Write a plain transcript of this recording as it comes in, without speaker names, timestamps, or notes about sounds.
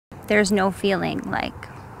there's no feeling like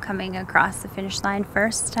coming across the finish line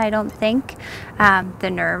first, I don't think. The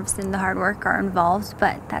nerves and the hard work are involved,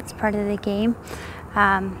 but that's part of the game.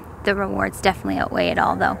 The rewards definitely outweigh it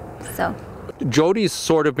all though. So. Jodi's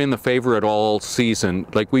sort of been the favorite all season.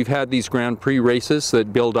 Like, we've had these Grand Prix races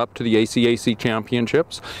that build up to the ACAC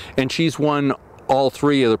championships, and she's won all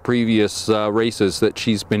 3 of the previous races that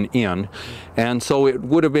she's been in, and so it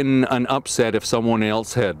would have been an upset if someone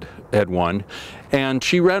else had won, and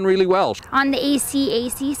she ran really well. On the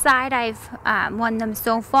ACAC side, I've won them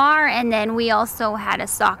so far, and then we also had a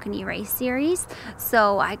Saucony race series,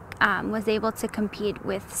 so I was able to compete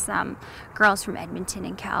with some girls from Edmonton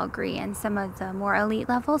and Calgary and some of the more elite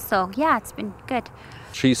levels, so yeah, it's been good.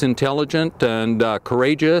 She's intelligent and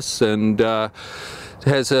courageous, and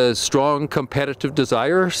has a strong competitive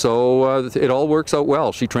desire, so it all works out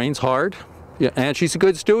well. She trains hard, yeah, and she's a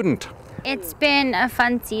good student. It's been a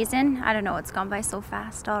fun season. I don't know, it's gone by so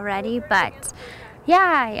fast already, but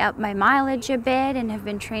yeah, I upped my mileage a bit and have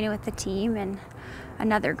been training with the team and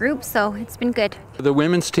another group, so it's been good. The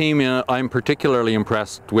women's team I'm particularly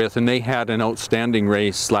impressed with, and they had an outstanding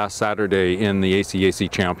race last Saturday in the ACAC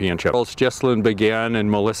Championship. Jesslyn Begin and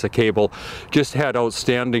Melissa Cable just had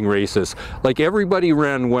outstanding races. Like, everybody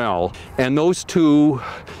ran well, and those two,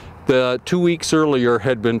 the 2 weeks earlier,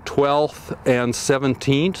 had been 12th and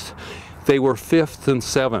 17th. They were 5th and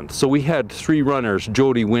 7th. So we had 3 runners,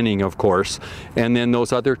 Jodi winning, of course, and then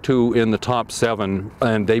those other 2 in the top 7,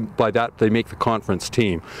 and by that they make the conference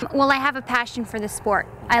team. Well, I have a passion for the sport.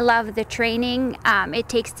 I love the training. It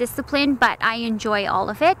takes discipline, but I enjoy all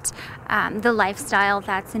of it. The lifestyle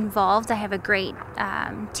that's involved. I have a great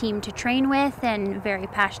team to train with and very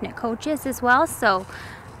passionate coaches as well, so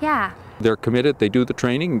yeah. They're committed, they do the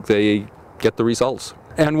training, they get the results.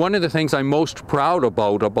 And one of the things I'm most proud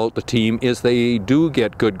about the team is they do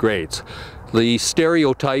get good grades. The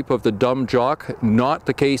stereotype of the dumb jock, not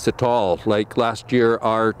the case at all. Like, last year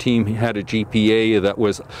our team had a GPA that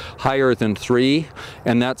was higher than 3,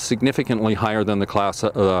 and that's significantly higher than the class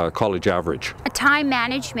college average. Time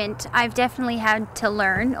management I've definitely had to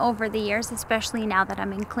learn over the years, especially now that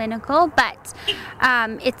I'm in clinical, but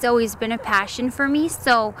it's always been a passion for me,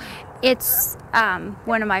 so it's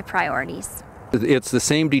one of my priorities. It's the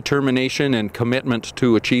same determination and commitment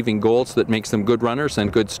to achieving goals that makes them good runners and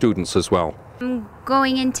good students as well.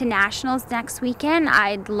 Going into nationals next weekend,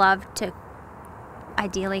 I'd love to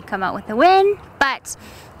ideally come out with a win, but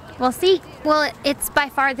we'll see. Well, it's by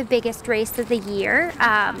far the biggest race of the year.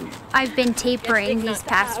 I've been tapering these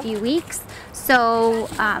past few weeks, so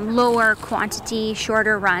lower quantity,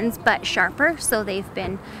 shorter runs, but sharper, so they've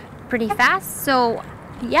been pretty fast. So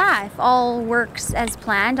yeah, if all works as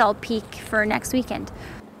planned, I'll peak for next weekend.